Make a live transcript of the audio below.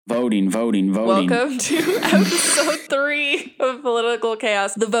Voting. Welcome to episode 3 of Political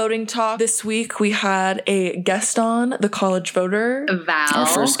Chaos, the voting talk. This week we had a guest on, the college voter, Val. Our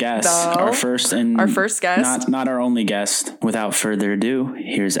first guest. Our first guest. Not our only guest. Without further ado,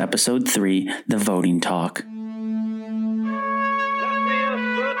 here's episode 3, the voting talk.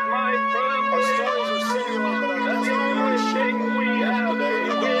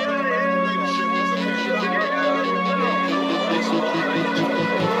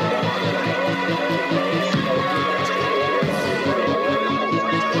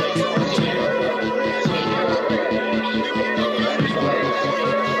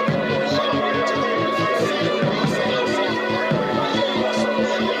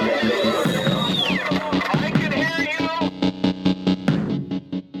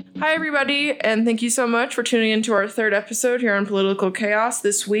 Hi, everybody, and thank you so much for tuning into our third episode here on Political Chaos.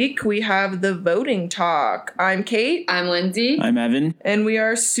 This week, we have the voting talk. I'm Kate. I'm Lyndsey. I'm Evan. And we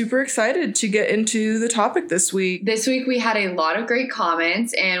are super excited to get into the topic this week. This week, we had a lot of great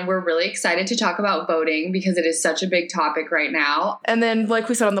comments, and we're really excited to talk about voting because it is such a big topic right now. And then, like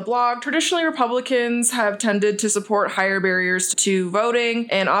we said on the blog, traditionally Republicans have tended to support higher barriers to voting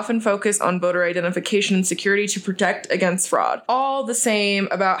and often focus on voter identification and security to protect against fraud. All the same,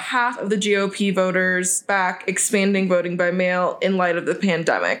 about half of the GOP voters back expanding voting by mail in light of the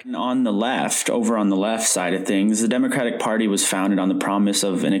pandemic. And on the left, over on the left side of things, the Democratic Party was founded on the promise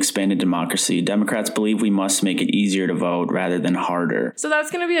of an expanded democracy. Democrats believe we must make it easier to vote rather than harder. So that's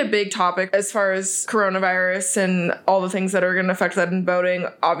going to be a big topic as far as coronavirus and all the things that are going to affect that in voting.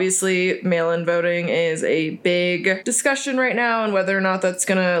 Obviously, mail-in voting is a big discussion right now and whether or not that's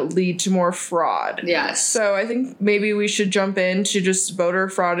going to lead to more fraud. Yes. So I think maybe we should jump into just voter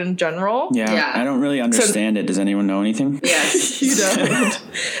fraud in general. Yeah. I don't really understand it. Does anyone know anything? Yes. You don't.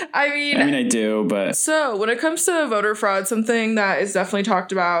 I mean, I do, but... So when it comes to voter fraud, something that is definitely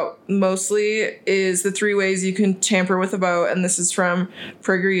talked about mostly is the 3 ways you can tamper with a vote. And this is from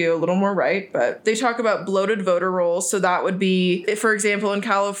PragerU, a little more right, but they talk about bloated voter rolls. So that would be, for example, in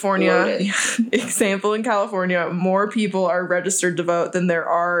California, more people are registered to vote than there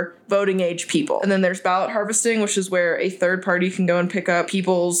are voting age people. And then there's ballot harvesting, which is where a third party can go and pick up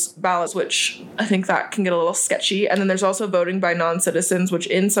people's ballots, which I think that can get a little sketchy. And then there's also voting by non-citizens, which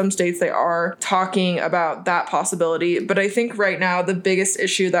in some states they are talking about that possibility. But I think right now the biggest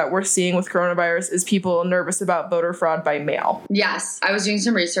issue that we're seeing with coronavirus is people nervous about voter fraud by mail. Yes. I was doing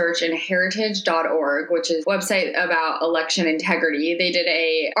some research in heritage.org, which is a website about election integrity. They did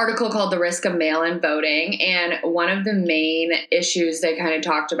an article called The Risk of Mail-in Voting. And one of the main issues they kind of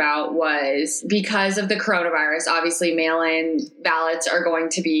talked about was because of the coronavirus, obviously mail-in ballots are going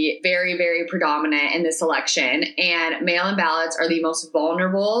to be very, very predominant in this election. And mail-in ballots are the most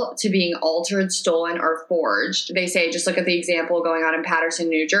vulnerable to being altered, stolen, or forged. They say, just look at the example going on in Paterson,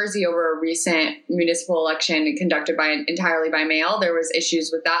 New Jersey over a recent municipal election conducted entirely by mail. There was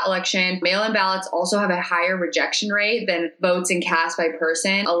issues with that election. Mail-in ballots also have a higher rejection rate than votes and cast by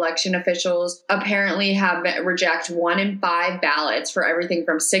person. Election officials apparently have reject 1 in 5 ballots for everything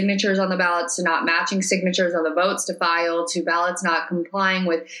from signatures on the ballots to not matching signatures on the votes to file to ballots not complying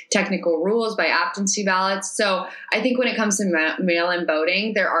with technical rules by absentee ballots. So I think when it comes to mail-in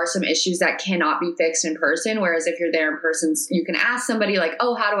voting, there are some issues that cannot be fixed in person. Whereas if you're there in person, you can ask somebody like,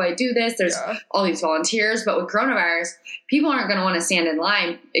 oh, how do I do this? There's all these volunteers. But with coronavirus, people aren't going to want to stand in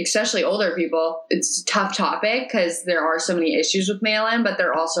line, especially older people. It's a tough topic because there are so many issues with mail-in, but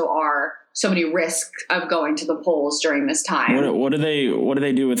there also are so many risks of going to the polls during this time. What do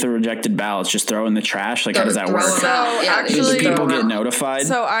they do with the rejected ballots? Just throw in the trash? Like, how does that work? So actually, do people get notified?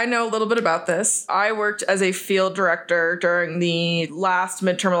 So I know a little bit about this. I worked as a field director during the last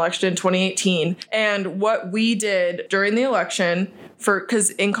midterm election in 2018. And what we did during the election,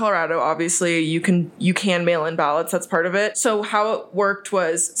 because in Colorado, obviously, you can mail in ballots. That's part of it. So how it worked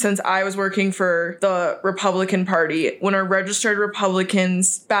was, since I was working for the Republican Party, when a registered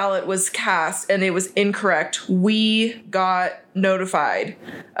Republican's ballot was cast and it was incorrect, we got notified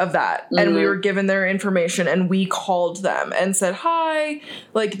of that. Mm-hmm. And we were given their information and we called them and said, hi,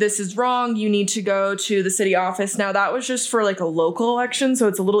 like, this is wrong. You need to go to the city office. Now, that was just for like a local election. So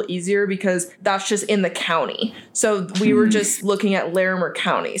it's a little easier because that's just in the county. So we were just looking at Larimer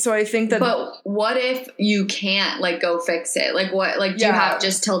County. So I think that... But what if you can't, like, go fix it? Like, what, like, do you have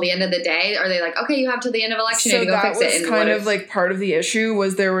just till the end of the day? Are they like, okay, you have till the end of election to go fix it? So that was kind of like part of the issue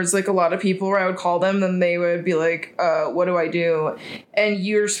was there was like a lot of people where I would call them and they would be like, what do I do? do, and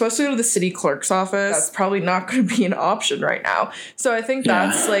you're supposed to go to the city clerk's office, that's probably not going to be an option right now. So I think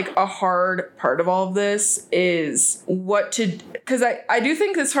that's like a hard part of all of this is what to, because I do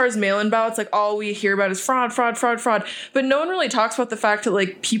think as far as mail-in ballots, like all we hear about is fraud, but no one really talks about the fact that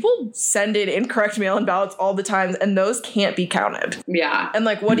like people send in incorrect mail-in ballots all the time, and those can't be counted. Yeah. And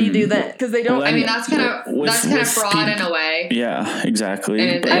like, what do you do then? Because they don't. Well, I mean, that's kind of fraud in a way. Yeah, exactly.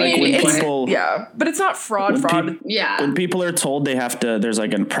 And But like when it's, people, but it's not fraud. Yeah. When people are told they have to, there's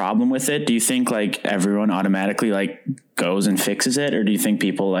like a problem with it. Do you think like everyone automatically like goes and fixes it, or do you think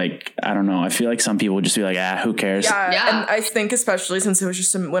people like, I don't know, I feel like some people would just be like, who cares? Yeah. And I think especially since it was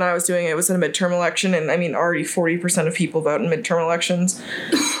just when I was doing it was in a midterm election, and I mean already 40% of people vote in midterm elections.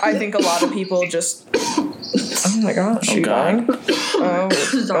 I think a lot of people just oh my gosh, oh god,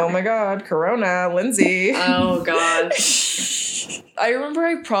 oh my god, Corona, Lyndsey. Oh god. I remember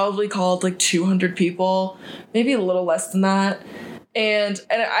I probably called like 200 people, maybe a little less than that. And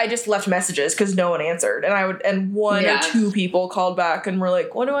I just left messages because no one answered. And one or two people called back and were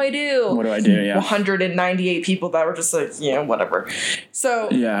like, what do I do? What do I do? Yeah. 198 people that were just like, whatever. So.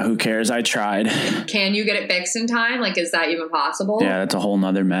 Yeah, who cares? I tried. Can you get it fixed in time? Like, is that even possible? Yeah, that's a whole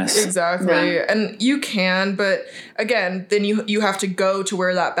nother mess. Exactly. Yeah. And you can, but again, then you have to go to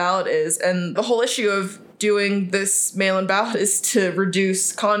where that ballot is. And the whole issue of doing this mail-in ballot is to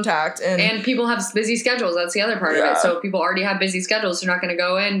reduce contact, and people have busy schedules. That's the other part of it. So if people already have busy schedules, they're not going to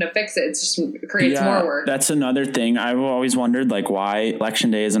go in to fix it. It just creates more work. That's another thing. I've always wondered like why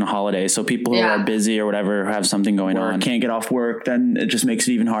election day isn't a holiday. So people who are busy or whatever, who have something going on, can't get off work, then it just makes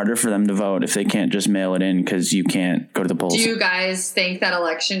it even harder for them to vote if they can't just mail it in because you can't go to the polls. Do you guys think that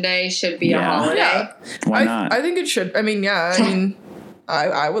election day should be a holiday? Yeah. Why not? I think it should. I mean,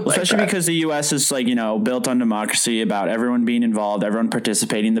 I would like especially because the U.S. is like, built on democracy, about everyone being involved, everyone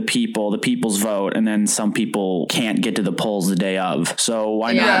participating, the people's vote, and then some people can't get to the polls the day of. So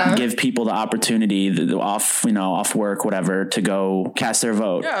why not give people the opportunity off work, whatever, to go cast their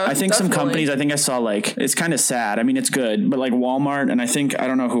vote? Yeah, I think some companies, I think I saw like, it's kind of sad. I mean, it's good, but like Walmart, and I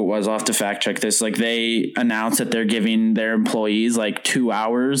don't know who it was, I'll have to fact check this. Like they announced that they're giving their employees like 2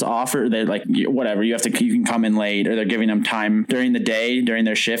 hours off, or they're like, whatever, you can come in late, or they're giving them time during the day, during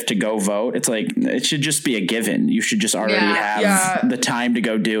their shift to go vote. It's like, it should just be a given. You should just already have the time to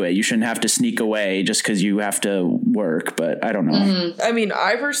go do it. You shouldn't have to sneak away just because you have to work, but I don't know. Mm-hmm. I mean,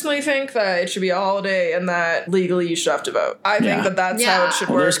 I personally think that it should be a holiday and that legally you should have to vote. I think that that's how it should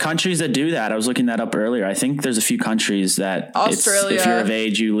work. There's countries that do that. I was looking that up earlier. I think there's a few countries that Australia, if you're of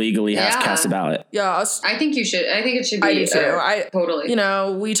age, you legally have to cast a ballot. Yeah. I think you should. I think it should be. I do too.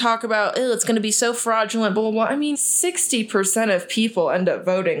 Totally. We talk about, it's going to be so fraudulent, blah, blah, blah. I mean, 60% of people end up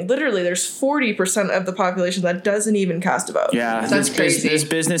voting. Literally, there's 40% of the population that doesn't even cast a vote. Yeah, that's crazy. This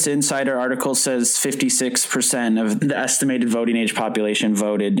Business Insider article says 56% of the estimated voting age population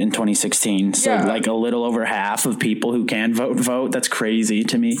voted in 2016. So like a little over half of people who can vote. That's crazy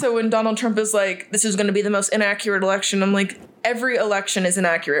to me. So when Donald Trump is like, this is going to be the most inaccurate election, I'm like, every election is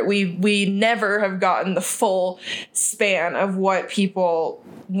inaccurate. We never have gotten the full span of what people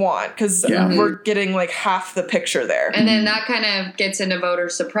want, because we're getting like half the picture there. And then that kind of gets into voter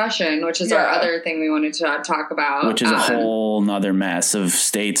suppression, which is our other thing we wanted to talk about. Which is a whole nother mess of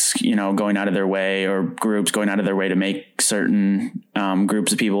states, going out of their way, or groups going out of their way to make certain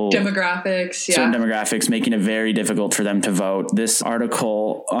groups of people, certain demographics, making it very difficult for them to vote. This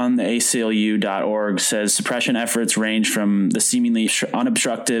article on the ACLU.org says suppression efforts range from the seemingly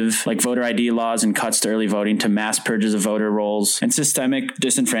unobstructive, like voter ID laws and cuts to early voting, to mass purges of voter rolls and systemic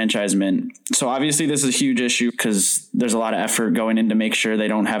disenfranchisement. So obviously this is a huge issue because there's a lot of effort going in to make sure they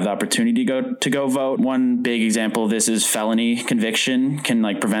don't have the opportunity to go vote. One big example of this is felony conviction can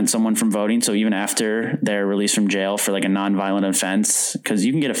like prevent someone from voting. So even after they're released from jail for like a nonviolent offense, because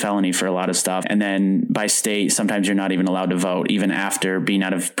you can get a felony for a lot of stuff. And then by state, sometimes you're not even allowed to vote even after being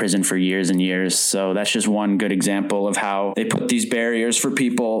out of prison for years and years. So that's just one good example of how they put these barriers for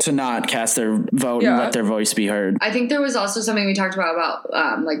people to not cast their vote and let their voice be heard. I think there was also something we talked about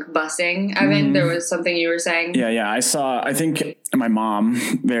like busing. Evan, there was something you were saying. Yeah. I think my mom,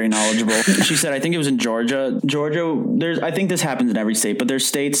 very knowledgeable, she said, I think it was in Georgia, I think this happens in every state, but there's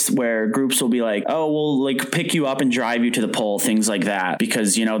states where groups will be like, oh, we'll like pick you up and drive you to the poll, things like that,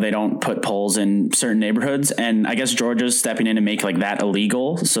 because, they don't put polls in certain neighborhoods. And I guess Georgia's stepping in to make like that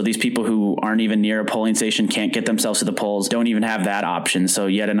illegal. So these people who aren't even near a polling station can't get themselves to the polls. don't even have that option. So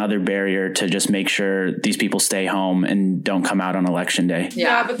yet another barrier to just make sure these people stay home and don't come out on election day.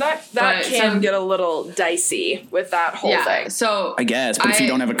 Yeah, but that can get a little dicey with that whole thing. So I guess, but if you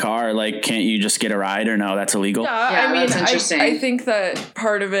don't have a car, like, can't you just get a ride, or no, that's illegal? Yeah, I mean, that's interesting. I think that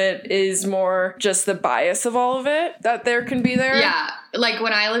part of it is more just the bias of all of it that there can be there. Yeah. Like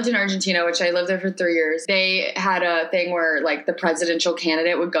when I lived in Argentina, which I lived there for 3 years, they had a thing where like the presidential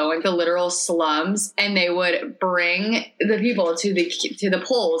candidate would go into literal slums and they would bring the people to the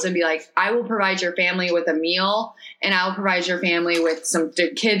polls and be like, I will provide your family with a meal and I'll provide your family with some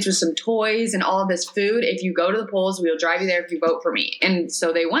kids with some toys and all of this food. If you go to the polls, we'll drive you there if you vote for me. And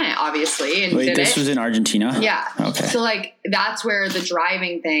so they went, obviously. And Wait, this was in Argentina? Yeah. Okay. So like that's where the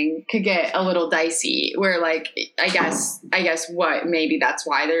driving thing could get a little dicey, where like I guess what maybe that's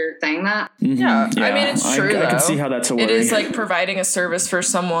why they're saying that. Mm-hmm. Yeah. I mean, it's true. I can see how that's a worry. It is like providing a service for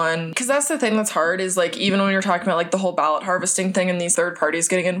someone, because that's the thing that's hard is like even when you're talking about like the whole ballot harvesting thing and these third parties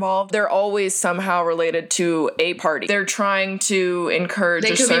getting involved, they're always somehow related to a party. They're trying to encourage.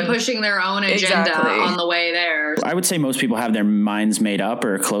 They could be pushing their own agenda on the way there. I would say most people have their minds made up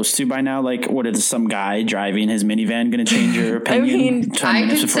or close to by now. Like, what is some guy driving his minivan going to change your opinion 10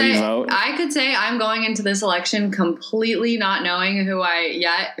 minutes before you vote? I could say I'm going into this election completely not knowing who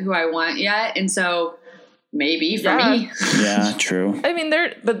I want yet. And so maybe for me. Yeah, true. I mean,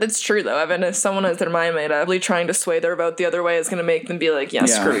 but that's true though, Evan. If someone has their mind made up, really trying to sway their vote the other way is going to make them be like,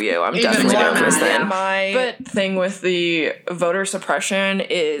 screw you. I'm definitely doing this thing. My thing with the voter suppression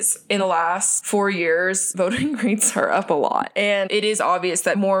is in the last 4 years, voting rates are up a lot. And it is obvious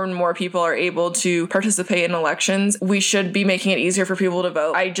that more and more people are able to participate in elections. We should be making it easier for people to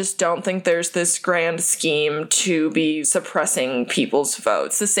vote. I just don't think there's this grand scheme to be suppressing people's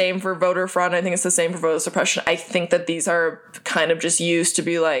votes. The same for voter fraud. And I think it's the same for voter suppression. I think that these are kind of just used to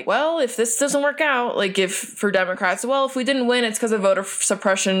be like, well, if this doesn't work out, like if for Democrats, well, if we didn't win, it's because of voter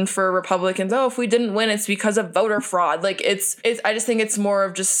suppression. For Republicans, oh, if we didn't win, it's because of voter fraud. Like it's I just think it's more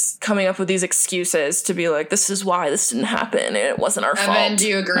of just coming up with these excuses to be like, this is why this didn't happen and it wasn't our fault. Evan, do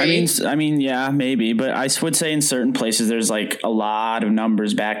you agree? I mean, yeah, maybe, but I would say in certain places there's like a lot of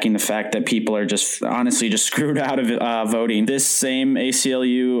numbers backing the fact that people are just honestly just screwed out of voting. This same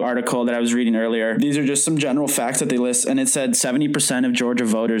ACLU article that I was reading earlier, these are just some general facts that they list, and it said 70% of Georgia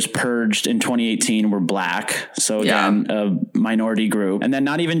voters purged in 2018 were black. So again, a minority group. And then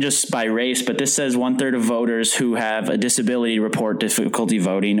not even just by race, but this says 1/3 of voters who have a disability report difficulty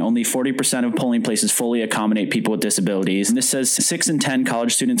voting. Only 40% of polling places fully accommodate people with disabilities. And this says 6 in 10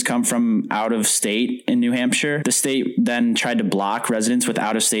 college students come from out of state in New Hampshire. The state then tried to block residents with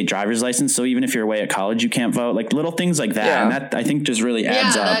out of state driver's license. So even if you're away at college, you can't vote. Like little things like that. Yeah. And that I think just really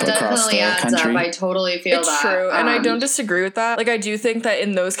adds up across the country. I totally feel it's true. And I don't disagree with that. Like, I do think that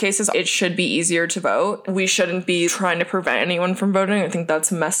in those cases, it should be easier to vote. We shouldn't be trying to prevent anyone from voting. I think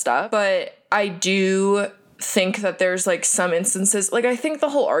that's messed up. But I do think that there's like some instances, like I think the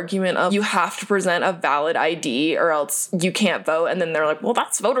whole argument of you have to present a valid ID or else you can't vote, and then they're like, well,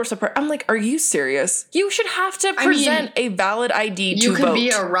 that's voter suppression. I'm like, are you serious? You should have to present a valid ID to vote. You could be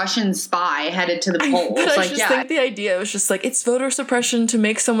a Russian spy headed to the polls. But I just think the idea was just like, it's voter suppression to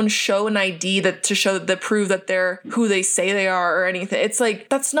make someone show an ID that prove that they're who they say they are or anything. It's like,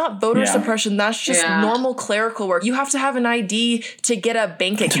 that's not voter suppression. That's just normal clerical work. You have to have an ID to get a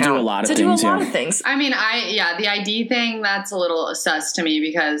bank account. To do a lot of things. I mean, the ID thing, that's a little sus to me,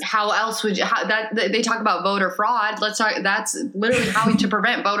 because how else would you, they talk about voter fraud. That's literally how to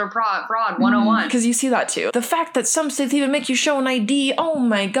prevent voter fraud 101. Because you see that too. The fact that some states even make you show an ID, oh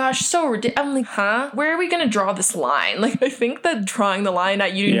my gosh, so ridiculous. I'm like, huh? Where are we going to draw this line? Like, I think that drawing the line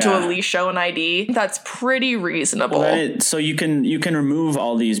at you to at least show an ID, that's pretty reasonable. Well, so you can remove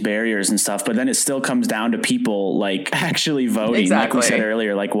all these barriers and stuff, but then it still comes down to people like actually voting. Exactly. Like we said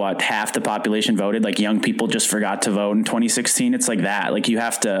earlier, like what, half the population voted, like young people just forgot to vote in 2016. It's like that. Like you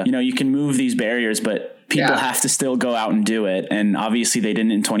have to, you can move these barriers, but people have to still go out and do it. And obviously they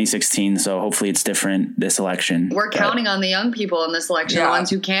didn't in 2016. So hopefully it's different this election. We're counting on the young people in this election, the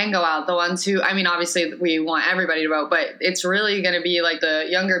ones who can go out, the ones who, I mean, obviously we want everybody to vote, but it's really going to be like the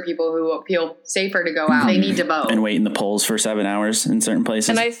younger people who feel safer to go out. They need to vote. And wait in the polls for 7 hours in certain places.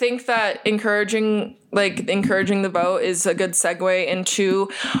 And I think that encouraging the vote is a good segue into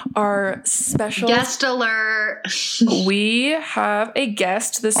our special guest alert. We have a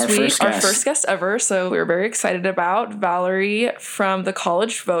guest this week, our first guest ever. So we're very excited about Valerie from the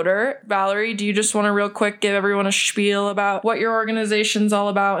College Voter. Valerie, do you just want to real quick give everyone a spiel about what your organization's all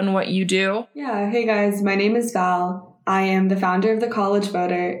about and what you do? Yeah. Hey guys, my name is Val. I am the founder of the College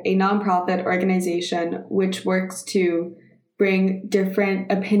Voter, a nonprofit organization which works to bring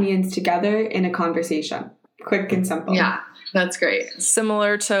different opinions together in a conversation. quick and simple. Yeah. That's great.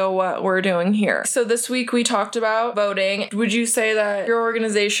 Similar to what we're doing here. So this week we talked about voting. Would you say that your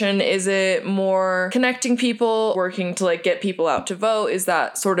organization, is it more connecting people, working to like get people out to vote? Is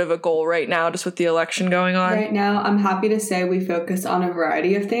that sort of a goal right now, just with the election going on? Right now, I'm happy to say we focus on a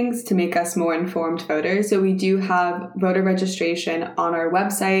variety of things to make us more informed voters. So we do have voter registration on our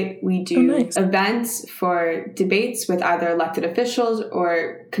website. We do events for debates with either elected officials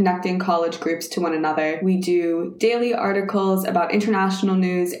or connecting college groups to one another. We do daily articles about international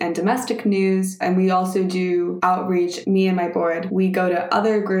news and domestic news, and we also do outreach. Me and my board, we go to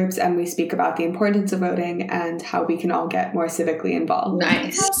other groups and we speak about the importance of voting and how we can all get more civically involved.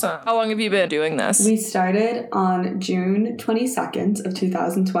 Nice. Awesome. How long have you been doing this? We started on June 22nd of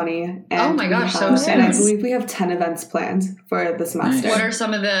 2020. And oh my gosh, so soon. And I believe we have 10 events planned for the semester. What are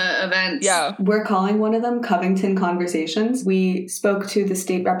some of the events? Yeah. We're calling one of them Covington Conversations. We spoke to the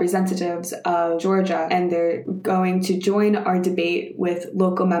state representatives of Georgia, and they're going to join our debate with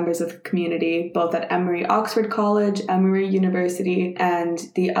local members of the community, both at Emory Oxford College, Emory University, and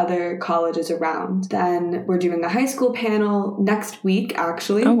the other colleges around. Then we're doing a high school panel next week,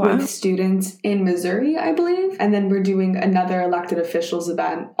 actually, with students in Missouri, I believe. And then we're doing another elected officials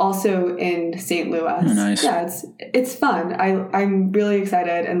event, also in St. Louis. Oh, nice. Yeah, it's fun. I'm really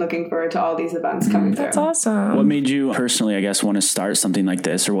excited and looking forward to all these events coming through. That's awesome. What made you personally, I guess, want to start something like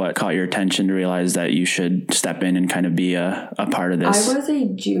this, or what caught your attention to realize that you should step in and kind of be a part of this? I was a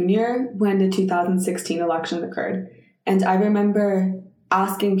junior when the 2016 election occurred, and I remember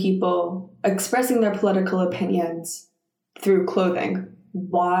asking people, expressing their political opinions through clothing,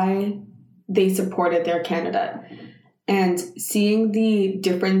 why they supported their candidate, and seeing the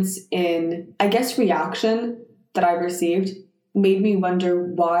difference in, I guess, reaction that I received made me wonder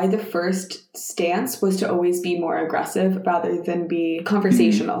why the first stance was to always be more aggressive rather than be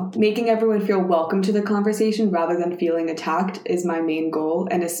conversational. Mm-hmm. Making everyone feel welcome to the conversation rather than feeling attacked is my main goal,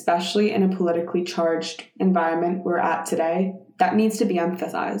 and especially in a politically charged environment we're at today, that needs to be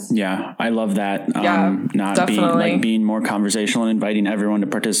emphasized. Yeah, I love that. Not definitely. being more conversational and inviting everyone to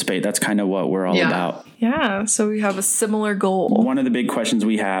participate. That's kind of what we're all about. Yeah, so we have a similar goal. One of the big questions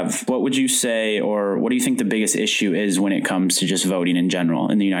we have, what would you say, or what do you think the biggest issue is when it comes to just voting in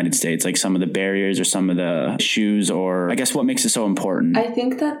general in the United States? Like some of the barriers or some of the issues, or I guess what makes it so important? I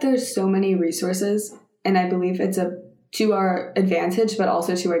think that there's so many resources, and I believe it's to our advantage, but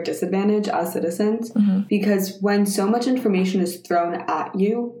also to our disadvantage as citizens. Mm-hmm. Because when so much information is thrown at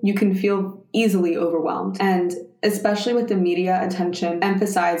you, you can feel easily overwhelmed. And especially with the media attention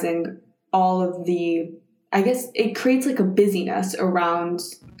emphasizing all of the, I guess it creates like a busyness around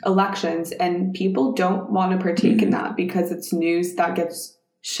elections, and people don't want to partake in that because it's news that gets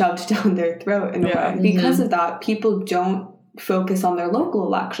shoved down their throat in a way. Mm-hmm. Because of that, people don't focus on their local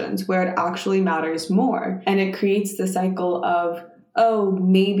elections where it actually matters more. And it creates the cycle of, oh,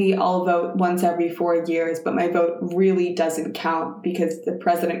 maybe I'll vote once every 4 years, but my vote really doesn't count because the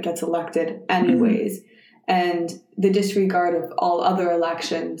president gets elected anyways. Mm-hmm. And the disregard of all other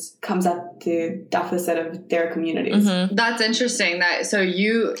elections comes at the deficit of their communities. Mm-hmm. That's interesting. So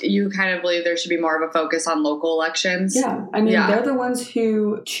you kind of believe there should be more of a focus on local elections? Yeah. I mean, they're the ones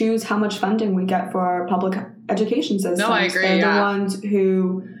who choose how much funding we get for our public education system. No, I agree. They're the ones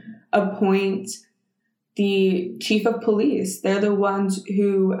who appoint the chief of police. They're the ones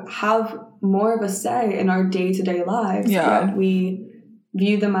who have more of a say in our day-to-day lives. Yeah. Yet we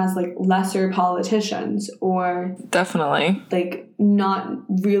view them as like lesser politicians, or definitely like not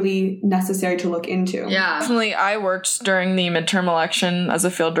really necessary to look into. Yeah. Definitely. I worked during the midterm election as a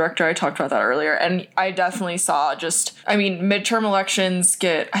field director. I talked about that earlier. And I definitely saw midterm elections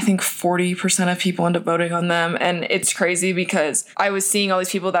get, I think 40% of people end up voting on them. And it's crazy because I was seeing all these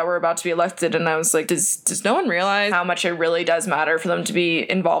people that were about to be elected, and I was like, does no one realize how much it really does matter for them to be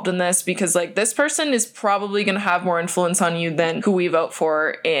involved in this? Because like this person is probably going to have more influence on you than who we vote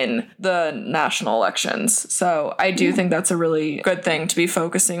for in the national elections. So I do think that's a really good thing to be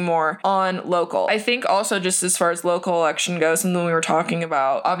focusing more on local. I think also just as far as local election goes, and then we were talking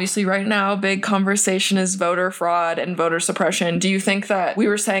about, obviously right now, big conversation is voter fraud and voter suppression. Do you think that we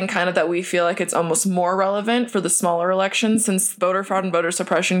were saying kind of that we feel like it's almost more relevant for the smaller elections, since voter fraud and voter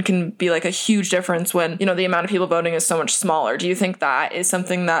suppression can be like a huge difference when, you know, the amount of people voting is so much smaller? Do you think that is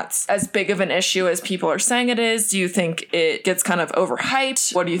something that's as big of an issue as people are saying it is? Do you think it gets kind of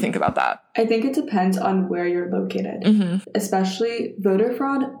overhyped? What do you think about that? I think it depends on where you're located. Mm-hmm. Especially voter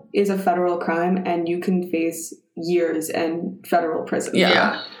fraud is a federal crime, and you can face years in federal prison.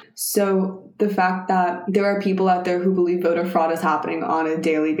 Yeah. So the fact that there are people out there who believe voter fraud is happening on a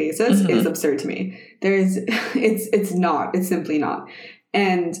daily basis is absurd to me. It's simply not.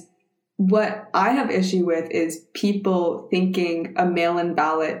 And What I have issue with is people thinking a mail-in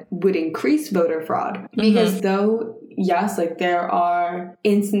ballot would increase voter fraud. Because though, yes, like there are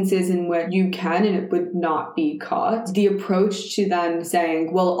instances in which you can and it would not be caught, the approach to then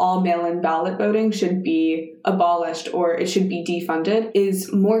saying, well, all mail-in ballot voting should be abolished or it should be defunded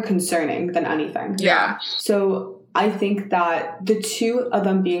is more concerning than anything. Yeah. So I think that the two of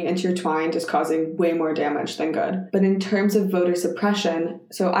them being intertwined is causing way more damage than good. But in terms of voter suppression,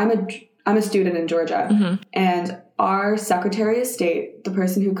 so I'm a student in Georgia, and our Secretary of State, the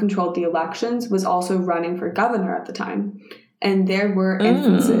person who controlled the elections, was also running for governor at the time. And there were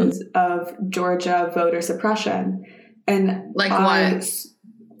instances of Georgia voter suppression. And what?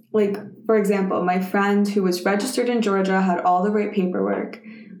 Like, for example, my friend who was registered in Georgia, had all the right paperwork,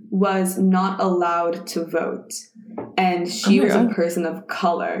 was not allowed to vote. And she was a person of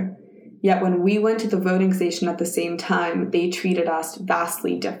color. Yet when we went to the voting station at the same time, they treated us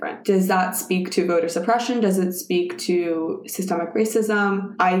vastly different. Does that speak to voter suppression? Does it speak to systemic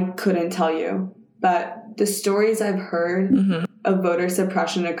racism? I couldn't tell you. But the stories I've heard of voter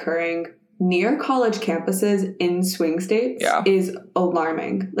suppression occurring near college campuses in swing states is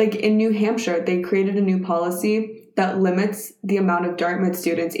alarming. Like in New Hampshire, they created a new policy that limits the amount of Dartmouth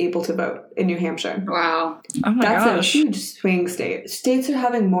students able to vote in New Hampshire. Wow. Oh my gosh. That's a huge swing state. States are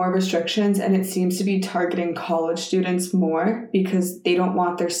having more restrictions, and it seems to be targeting college students more because they don't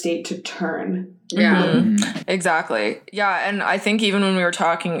want their state to turn. Yeah. Exactly. Yeah, and I think even when we were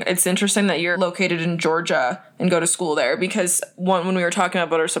talking, it's interesting that you're located in Georgia and go to school there, because when we were talking about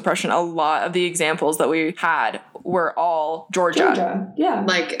voter suppression, a lot of the examples that we had were all Georgia. Yeah.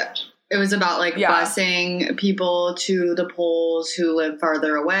 Like, it was about busing people to the polls who live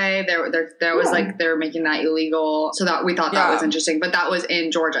farther away. There was they were making that illegal. So that we thought that was interesting. But that was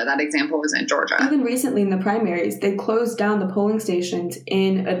in Georgia. That example was in Georgia. Even recently in the primaries, they closed down the polling stations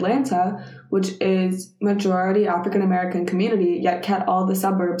in Atlanta, which is majority African-American community, yet kept all the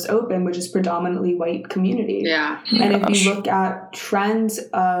suburbs open, which is predominantly white community. Yeah. And if you look at trends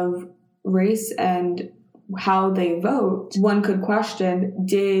of race and how they vote, one could question,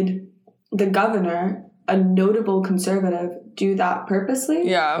 did the governor, a notable conservative, do that purposely?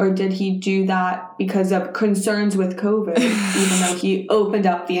 Yeah. Or did he do that because of concerns with COVID, even though he opened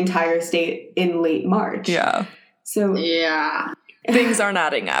up the entire state in late March? Yeah. So yeah. Things aren't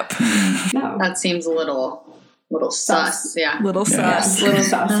adding up. No. That seems a little sus. Yeah. Little sus. Little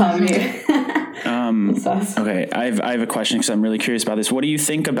sus on me. Okay, I have a question because I'm really curious about this. What do you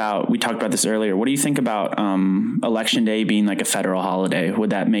think about, we talked about this earlier, what do you think about Election Day being like a federal holiday? Would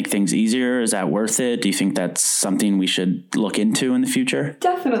that make things easier? Is that worth it? Do you think that's something we should look into in the future?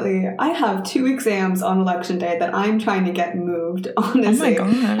 Definitely. I have 2 exams on Election Day that I'm trying to get moved, honestly. Oh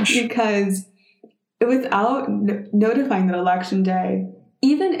my gosh. Because without notifying that Election Day,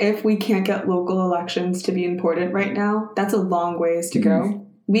 even if we can't get local elections to be important right now, that's a long ways to go.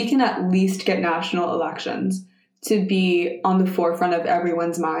 We can at least get national elections to be on the forefront of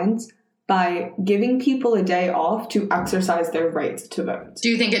everyone's minds by giving people a day off to exercise their rights to vote. Do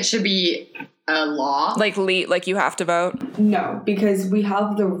you think it should be a law? Like you have to vote? No, because we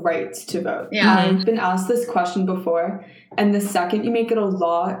have the rights to vote. Yeah. I've been asked this question before, and the second you make it a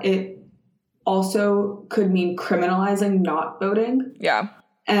law, it also could mean criminalizing not voting. Yeah.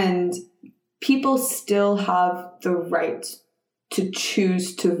 And people still have the right to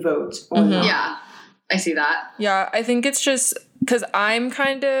choose to vote or not. Yeah, I see that. Yeah, I think it's just because I'm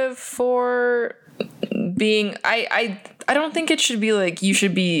kind of for being, I don't think it should be like you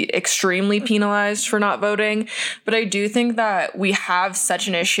should be extremely penalized for not voting, but I do think that we have such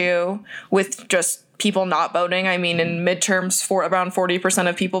an issue with just people not voting. I mean, in midterms, around 40%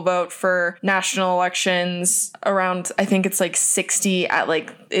 of people vote. For national elections, around, I think it's like 60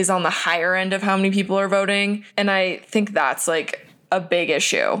 is on the higher end of how many people are voting. And I think that's like a big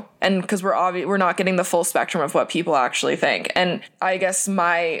issue. And because we're not getting the full spectrum of what people actually think. And I guess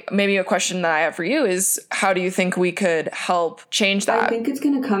maybe a question that I have for you is, how do you think we could help change that? I think it's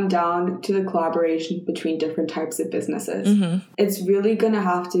going to come down to the collaboration between different types of businesses. It's really going to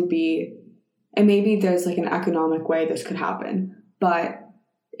have to be, and maybe there's like an economic way this could happen, but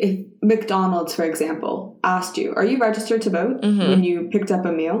if McDonald's, for example, asked you, are you registered to vote when you picked up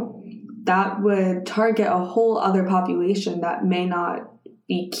a meal? That would target a whole other population that may not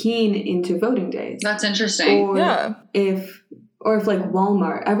be keen into voting days. That's interesting. Or if like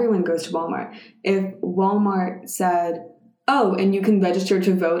Walmart, everyone goes to Walmart. If Walmart said, oh, and you can register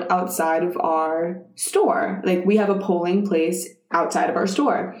to vote outside of our store. Like, we have a polling place outside of our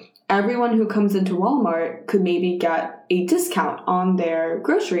store. everyone who comes into Walmart could maybe get a discount on their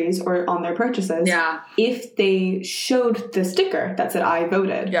groceries or on their purchases if they showed the sticker that said I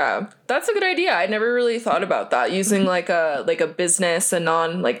voted. Yeah, that's a good idea. I never really thought about that, using like a business, a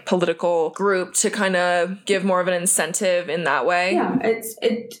non like political group to kind of give more of an incentive in that way. Yeah,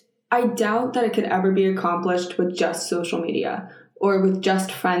 I doubt that it could ever be accomplished with just social media or with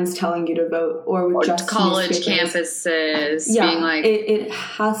just friends telling you to vote or with just college campuses being like... It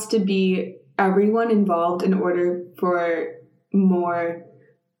has to be everyone involved in order for more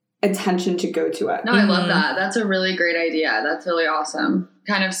attention to go to it. No, I love that. That's a really great idea. That's really awesome.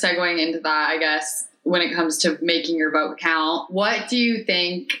 Kind of segueing into that, I guess, when it comes to making your vote count, what do you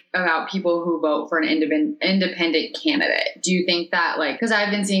think about people who vote for an independent candidate? Do you think that, like, because I've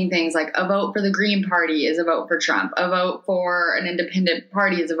been seeing things like a vote for the Green Party is a vote for Trump, a vote for an independent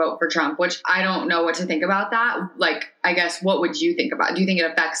party is a vote for Trump, which I don't know what to think about that. Like, I guess, what would you think about? Do you think it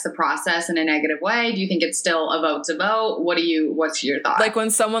affects the process in a negative way? Do you think it's still a vote to vote? What's your thought? Like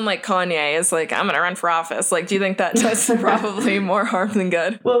when someone like Kanye is like, I'm going to run for office. Like, do you think that does probably more harm than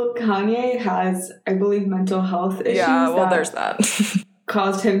good? Well, Kanye has, I believe, mental health issues. Yeah, well, there's that.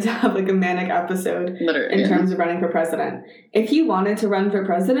 Caused him to have like a manic episode in terms of running for president. If he wanted to run for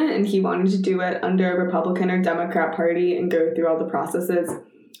president and he wanted to do it under a Republican or Democrat party and go through all the processes,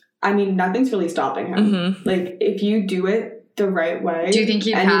 I mean, nothing's really stopping him. Mm-hmm. Like, if you do it the right way... Do you think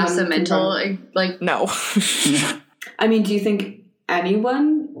he'd pass a mental... Like, no. I mean, do you think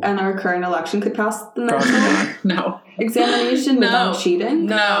anyone in our current election could pass the mental examination without cheating?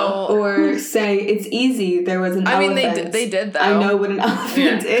 No. Or say, it's easy, there was an elephant. I mean, they did that. I know what an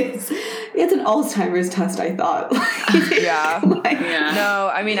elephant is. It's an Alzheimer's test, I thought. No,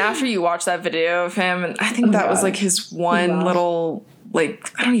 I mean, after you watch that video of him, I think that was like his one little...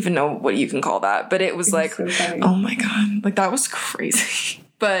 Like, I don't even know what you can call that, but it was like, so oh my God, like that was crazy.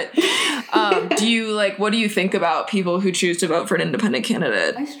 But what do you think about people who choose to vote for an independent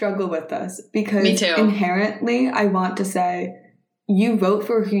candidate? I struggle with this because Me too. Inherently I want to say, you vote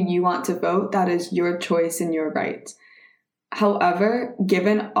for who you want to vote. That is your choice and your right. However,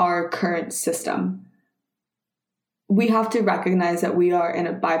 given our current system, we have to recognize that we are in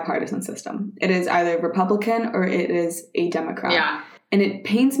a bipartisan system. It is either Republican or it is a Democrat. Yeah. And it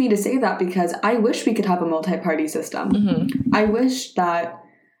pains me to say that because I wish we could have a multi-party system. Mm-hmm. I wish that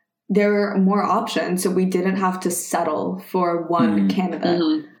there were more options so we didn't have to settle for one candidate.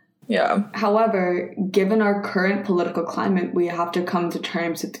 Mm-hmm. Yeah. However, given our current political climate, we have to come to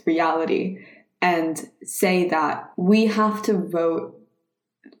terms with reality and say that we have to vote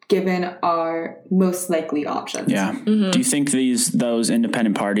given our most likely options. Yeah. Mm-hmm. Do you think those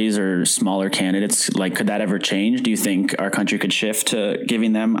independent parties or smaller candidates, like, could that ever change? Do you think our country could shift to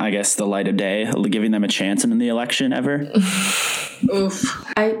giving them, I guess, the light of day, giving them a chance in the election ever? Oof.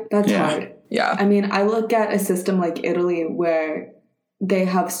 That's hard. Yeah. I mean, I look at a system like Italy where they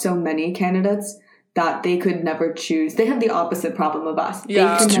have so many candidates that they could never choose. They have the opposite problem of us.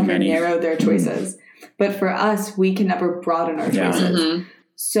 Yeah. They can never narrow their choices. But for us, we can never broaden our choices. Mm-hmm.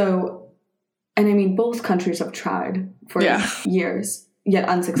 So, and I mean, both countries have tried for years, yet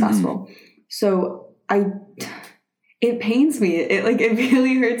unsuccessful. Mm-hmm. So it pains me. It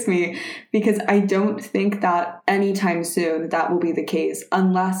really hurts me because I don't think that anytime soon that will be the case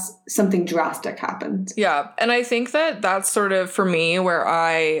unless something drastic happens. Yeah. And I think that that's sort of, for me, where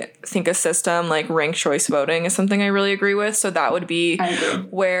I think a system like ranked choice voting is something I really agree with. So that would be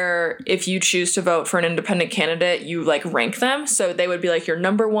where if you choose to vote for an independent candidate, you like rank them. So they would be like your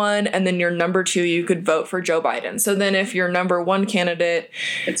number one, and then your number two, you could vote for Joe Biden. So then if your number one candidate...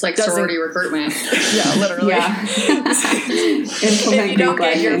 It's like sorority recruitment. Yeah, literally. Yeah. If you don't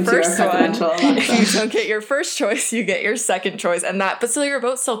get your first one, if you don't get your first choice, you get your second choice, but still your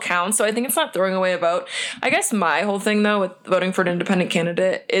vote still counts. So I think it's not throwing away a vote. I guess my whole thing though with voting for an independent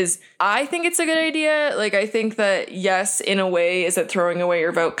candidate is I think it's a good idea. Like, I think that yes, in a way, is it throwing away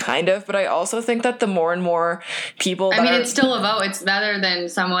your vote? Kind of, but I also think that the more and more people, it's still a vote. It's better than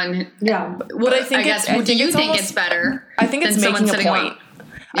someone. Yeah. What I think do you think it's better? I think it's making a point.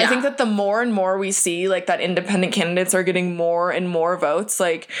 Yeah. I think that the more and more we see like that independent candidates are getting more and more votes,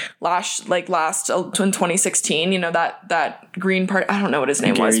 like last in 2016, you know, that Green Party, I don't know what his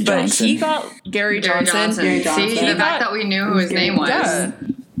name was, but he got Gary Johnson. See, the fact that we knew who his name was. Yeah.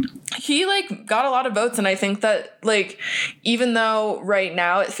 He like got a lot of votes, and I think that like even though right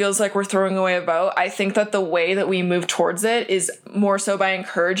now it feels like we're throwing away a vote, I think that the way that we move towards it is more so by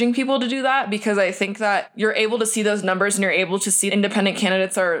encouraging people to do that, because I think that you're able to see those numbers and you're able to see independent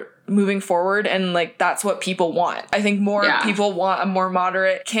candidates are moving forward, and like that's what people want. I think more people want a more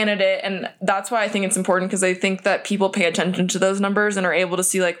moderate candidate, and that's why I think it's important, because I think that people pay attention to those numbers and are able to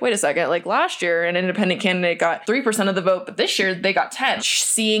see like, wait a second, like last year an independent candidate got 3% of the vote, but this year they got 10.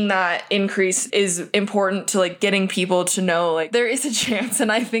 Seeing that increase is important to like getting people to know like there is a chance.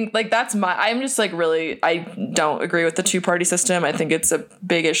 And I think like I'm just like really, I don't agree with the two-party system. I think it's a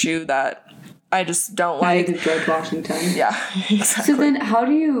big issue that I just don't like. The George Washington. Yeah, exactly. So then how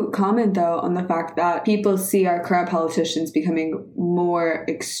do you comment, though, on the fact that people see our current politicians becoming more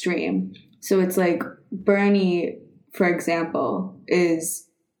extreme? So it's like Bernie, for example, is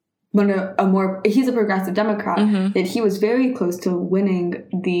he's a progressive Democrat, that he was very close to winning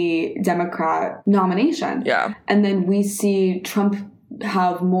the Democrat nomination. Yeah. And then we see Trump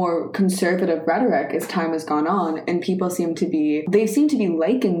have more conservative rhetoric as time has gone on, and people seem to be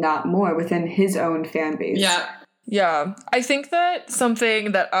liking that more within his own fan base. Yeah, I think that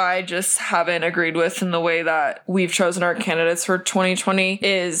something that I just haven't agreed with in the way that we've chosen our candidates for 2020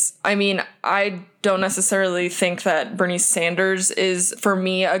 is, I mean, I don't necessarily think that Bernie Sanders is, for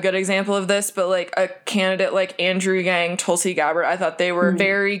me, a good example of this, but like a candidate like Andrew Yang, Tulsi Gabbard, I thought they were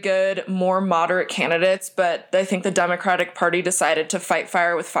very good, more moderate candidates, but I think the Democratic Party decided to fight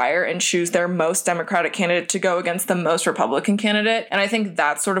fire with fire and choose their most Democratic candidate to go against the most Republican candidate. And I think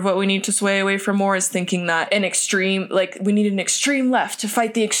that's sort of what we need to sway away from more, is thinking that we need an extreme left to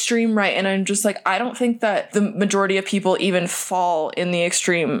fight the extreme right. And I'm just like, I don't think that the majority of people even fall in the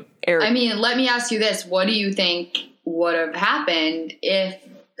extreme area. I mean, let me ask you this. What do you think would have happened if,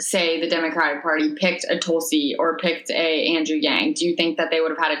 say, the Democratic Party picked a Tulsi or picked a Andrew Yang? Do you think that they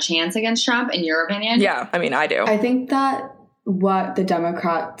would have had a chance against Trump, in your opinion? Yeah, I mean, I do. I think that what the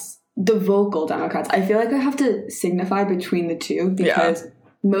vocal Democrats, I feel like I have to signify between the two, because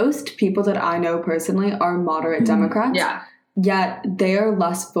most people that I know personally are moderate Democrats. Yeah. Yet they are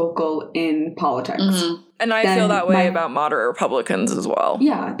less vocal in politics. And I feel that way about moderate Republicans as well.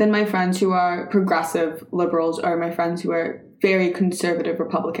 Yeah, than my friends who are progressive liberals, or my friends who are very conservative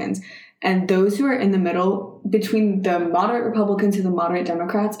Republicans. And those who are in the middle, between the moderate Republicans and the moderate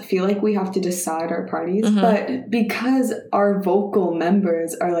Democrats, feel like we have to decide our parties. But because our vocal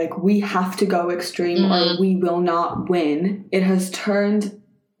members are like, we have to go extreme or we will not win, it has turned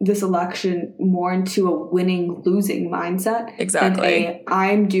this election more into a winning-losing mindset. Exactly.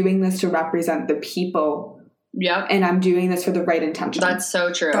 I'm doing this to represent the people. Yep. And I'm doing this for the right intention. That's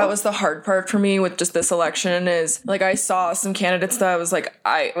so true. That was the hard part for me with just this election, is like I saw some candidates that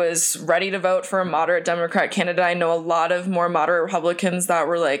I was ready to vote for a moderate Democrat candidate. I know a lot of more moderate Republicans that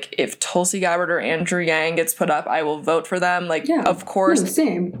were like, if Tulsi Gabbard or Andrew Yang gets put up, I will vote for them. Like, of course. No,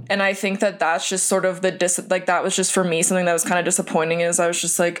 same. And I think that that's just sort of that was just for me something that was kind of disappointing, is I was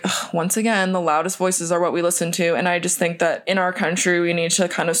just like, once again, the loudest voices are what we listen to. And I just think that in our country, we need to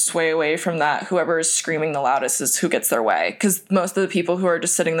kind of sway away from that. Whoever is screaming the loudest is who gets their way, because most of the people who are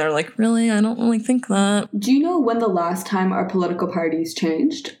just sitting there like, really, I don't really think that. Do you know when the last time our political parties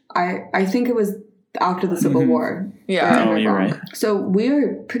changed? I think it was after the Civil War. Yeah. You're right. So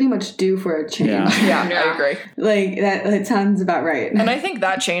we're pretty much due for a change. Yeah, I agree. Like that sounds about right. And I think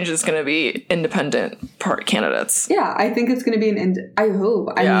that change is going to be independent party candidates. Yeah, I think it's going to be I hope.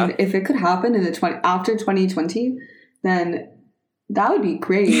 I mean, if it could happen in after 2020, then that would be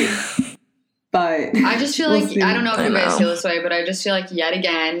great. But I just feel like, I don't know if you guys feel this way, but I just feel like yet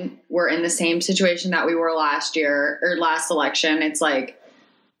again, we're in the same situation that we were last year or last election. It's like,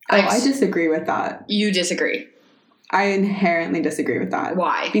 I disagree with that. You disagree? I inherently disagree with that.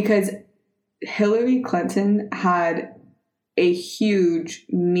 Why? Because Hillary Clinton had a huge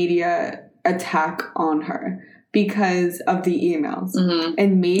media attack on her because of the emails.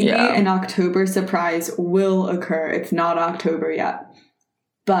 And maybe an October surprise will occur. It's not October yet.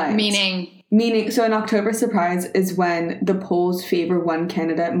 But Meaning, so an October surprise is when the polls favor one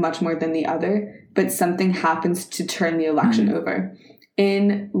candidate much more than the other, but something happens to turn the election over.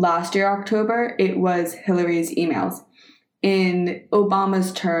 In last year, October, it was Hillary's emails. In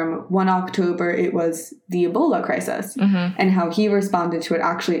Obama's term, 1 October, it was the Ebola crisis, and how he responded to it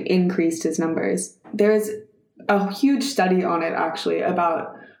actually increased his numbers. There's a huge study on it, actually,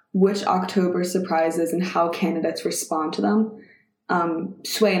 about which October surprises and how candidates respond to them.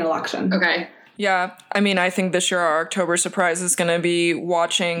 Sway an election. Okay. Yeah. I mean, I think this year our October surprise is going to be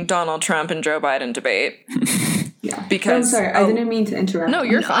watching Donald Trump and Joe Biden debate. Yeah. Because I'm sorry, I didn't mean to interrupt. No,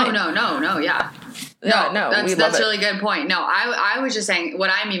 you're fine. No, yeah. That's a really good point. No, I was just saying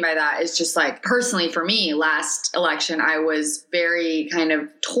what I mean by that is just like personally for me, last election, I was very kind of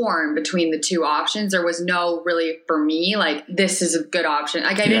torn between the two options. There was no really for me, like this is a good option.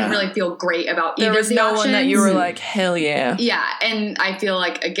 Like I didn't really feel great about either of the options. There was no one that you were like, hell yeah. Yeah. And I feel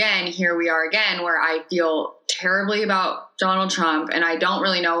like, again, here we are again, where I feel terribly about Donald Trump, and I don't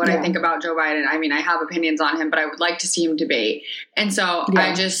really know what I think about Joe Biden. I mean, I have opinions on him, but I would like to see him debate. And so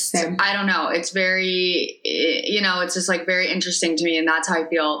I don't know. It's very, it's just like very interesting to me. And that's how I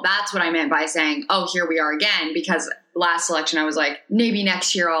feel. That's what I meant by saying, oh, here we are again, because last election, I was like, maybe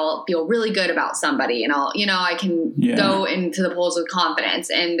next year I'll feel really good about somebody and I can go into the polls with confidence.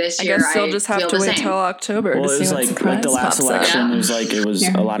 And this year, I guess you'll just have to wait till October. Well, it was like the last election, it was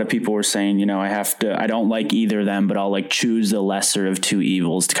a lot of people were saying, I don't like either of them, but I'll like choose the lesser of two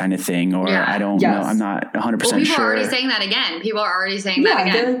evils kind of thing. Or I don't know. I'm not 100% sure. People are already saying that again. People are already saying that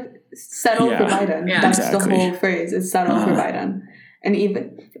again. Settle for Biden. Yeah, that's the whole phrase. It's settle for Biden.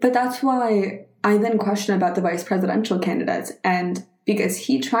 But that's why I then question about the vice presidential candidates, and because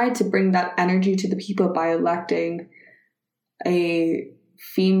he tried to bring that energy to the people by electing a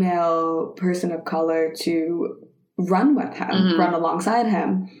female person of color to run with him, run alongside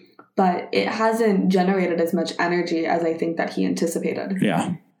him, but it hasn't generated as much energy as I think that he anticipated.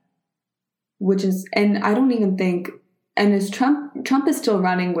 Yeah. Which is, and I don't even think, and is Trump is still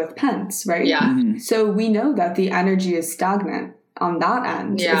running with Pence, right? Yeah. Mm-hmm. So we know that the energy is stagnant on that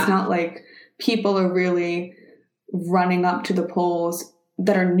end. Yeah. It's not like people are really running up to the polls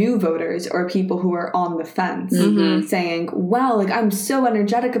that are new voters or people who are on the fence saying, wow, like I'm so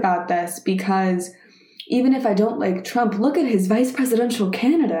energetic about this because even if I don't like Trump, look at his vice presidential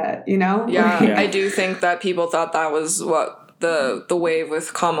candidate, Yeah, I do think that people thought that was what the wave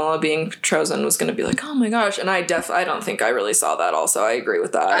with Kamala being chosen was going to be like, oh my gosh. And I don't think I really saw that also. I agree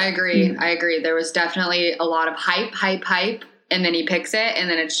with that. I agree. There was definitely a lot of hype. And then he picks it, and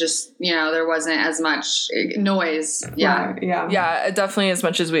then it's just, there wasn't as much noise. Yeah. Yeah, definitely as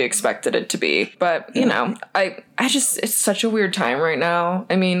much as we expected it to be. But, I just, it's such a weird time right now.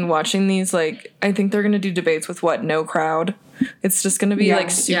 I mean, watching these, like, I think they're going to do debates with no crowd. It's just going to be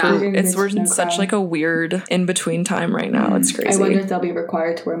super, we're in such like a weird in-between time right now. It's crazy. I wonder if they'll be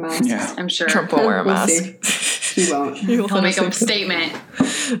required to wear masks. Yeah. I'm sure. Trump won't wear a mask. He won't. He'll make a statement.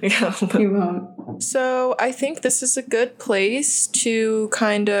 He won't. So I think this is a good place to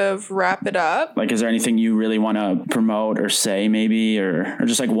kind of wrap it up. Like, is there anything you really want to promote or say maybe, or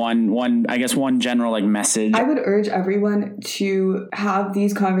just like one general like message? I would urge everyone to have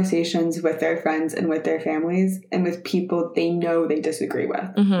these conversations with their friends and with their families and with people they know they disagree with.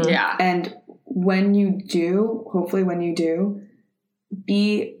 Mm-hmm. Yeah. And when you do,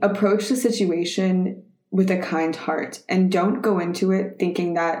 approach the situation with a kind heart and don't go into it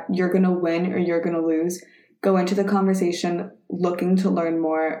thinking that you're going to win or you're going to lose. Go into the conversation looking to learn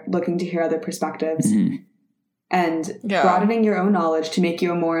more, looking to hear other perspectives, and broadening your own knowledge to make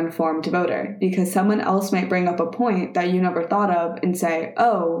you a more informed voter, because someone else might bring up a point that you never thought of and say,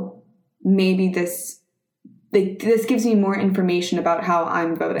 oh, maybe this gives me more information about how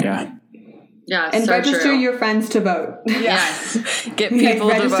I'm voting. Yeah. Yeah, and so register true. your friends to vote. Yes. Get people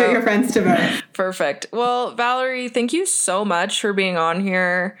to vote. Register your friends to vote. Perfect. Well, Valerie, thank you so much for being on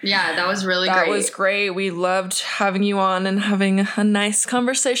here. Yeah, that was great. That was great. We loved having you on and having a nice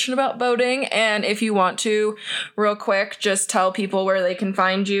conversation about voting. And if you want to, real quick, just tell people where they can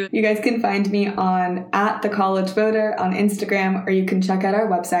find you. You guys can find me on @thecollegevoter on Instagram, or you can check out our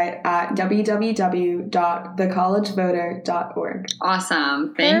website at www.thecollegevoter.org.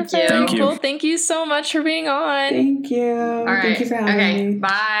 Awesome. Thank you. Thank you. Well, thank you so much for being on. Thank you. All right. Thank you for having me.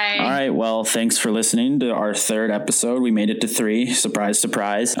 Bye. All right. Well, thanks for listening to our third episode. We made it to 3. Surprise,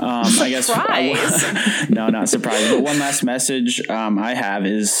 surprise. I guess. No, not surprise. But one last message I have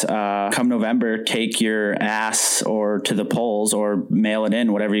is come November, take your ass or to the polls or mail it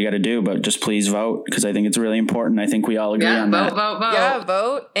in, whatever you got to do. But just please vote, because I think it's really important. I think we all agree on that. Vote. Yeah,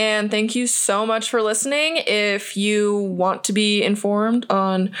 vote. And thank you so much for listening. If you want to be informed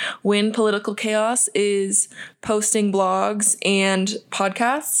on when Political Chaos is posting blogs and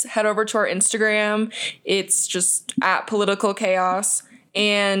podcasts, head over to our Instagram. It's just @politicalchaos,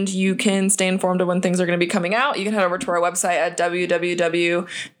 and you can stay informed of when things are going to be coming out. You can head over to our website at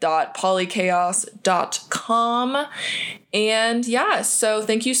www.polychaos.com. And so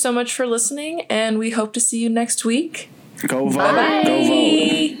thank you so much for listening, and we hope to see you next week. Go vote. Bye. Go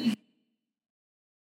vote.